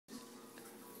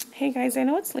Hey guys, I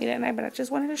know it's late at night, but I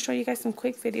just wanted to show you guys some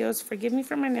quick videos. Forgive me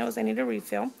for my nails, I need a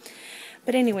refill.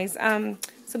 But anyways,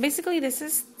 so basically this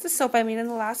is the soap I made in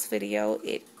the last video.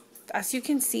 As you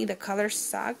can see, the color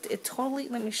sucked. It totally,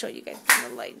 let me show you guys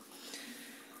in the light.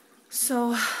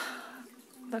 So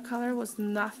the color was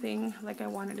nothing like I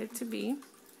wanted it to be.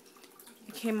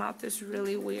 It came out this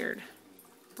really weird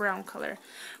brown color.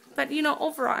 But, you know,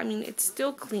 overall, I mean, it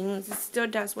still cleans. It still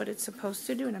does what it's supposed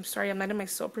to do. And I'm sorry, I'm not in my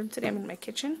soap room today. I'm in my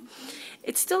kitchen.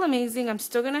 It's still amazing. I'm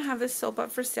still going to have this soap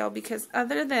up for sale because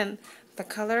other than the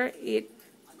color, it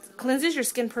cleanses your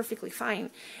skin perfectly fine.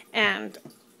 And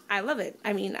I love it.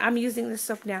 I mean, I'm using this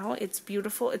soap now. It's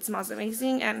beautiful. It smells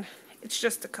amazing. And it's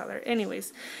just the color.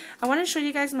 Anyways, I want to show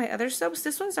you guys my other soaps.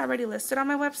 This one's already listed on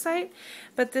my website.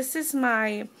 But this is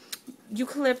my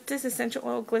eucalyptus essential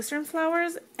oil glycerin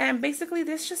flowers, and basically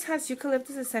this just has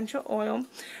eucalyptus essential oil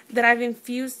that I've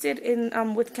infused it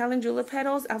in with calendula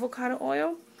petals, avocado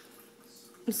oil.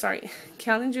 I'm sorry,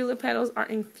 calendula petals are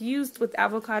infused with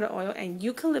avocado oil and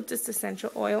eucalyptus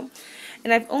essential oil,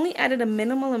 and I've only added a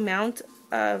minimal amount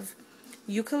of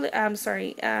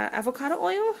avocado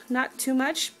oil, not too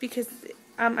much, because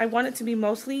I want it to be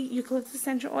mostly eucalyptus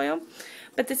essential oil.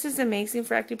 But this is amazing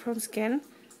for acne prone skin.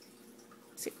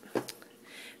 See.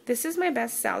 This is my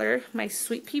best seller, my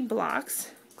Sweet Pea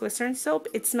Blocks glycerin soap.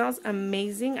 It smells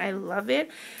amazing. I love it.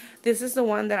 This is the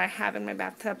one that I have in my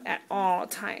bathtub at all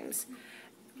times.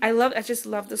 I just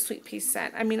love the Sweet Pea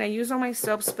scent. I mean, I use all my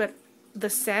soaps, but the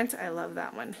scent, I love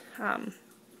that one.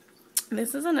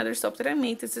 This is another soap that I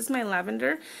made. This is my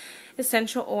lavender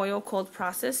essential oil cold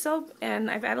process soap, and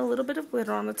I've added a little bit of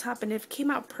glitter on the top, and it came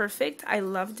out perfect. I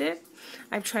loved it.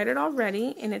 I've tried it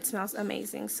already, and it smells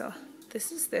amazing. So this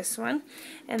is this one.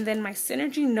 And then my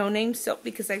Synergy No Name soap,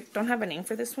 because I don't have a name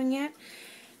for this one yet.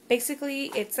 Basically,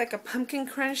 it's like a pumpkin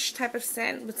crunch type of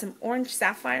scent with some orange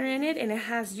sapphire in it, and it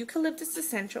has eucalyptus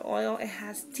essential oil, it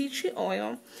has tea tree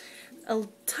oil, a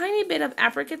tiny bit of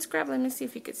apricot scrub. Let me see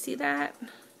if you could see that.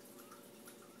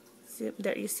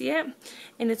 There, you see it,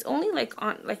 and it's only like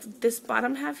on this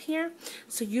bottom half here,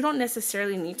 so you don't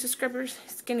necessarily need to scrub your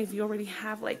skin if you already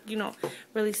have, like, you know,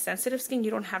 really sensitive skin. You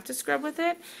don't have to scrub with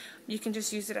it. You can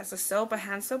just use it as a soap, a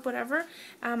hand soap, whatever.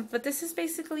 But this is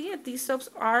basically it. These soaps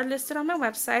are listed on my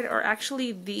website, or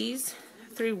actually these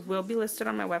three will be listed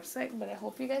on my website, but I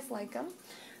hope you guys like them.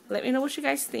 Let me know what you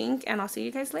guys think, and I'll see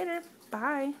you guys later.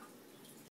 Bye.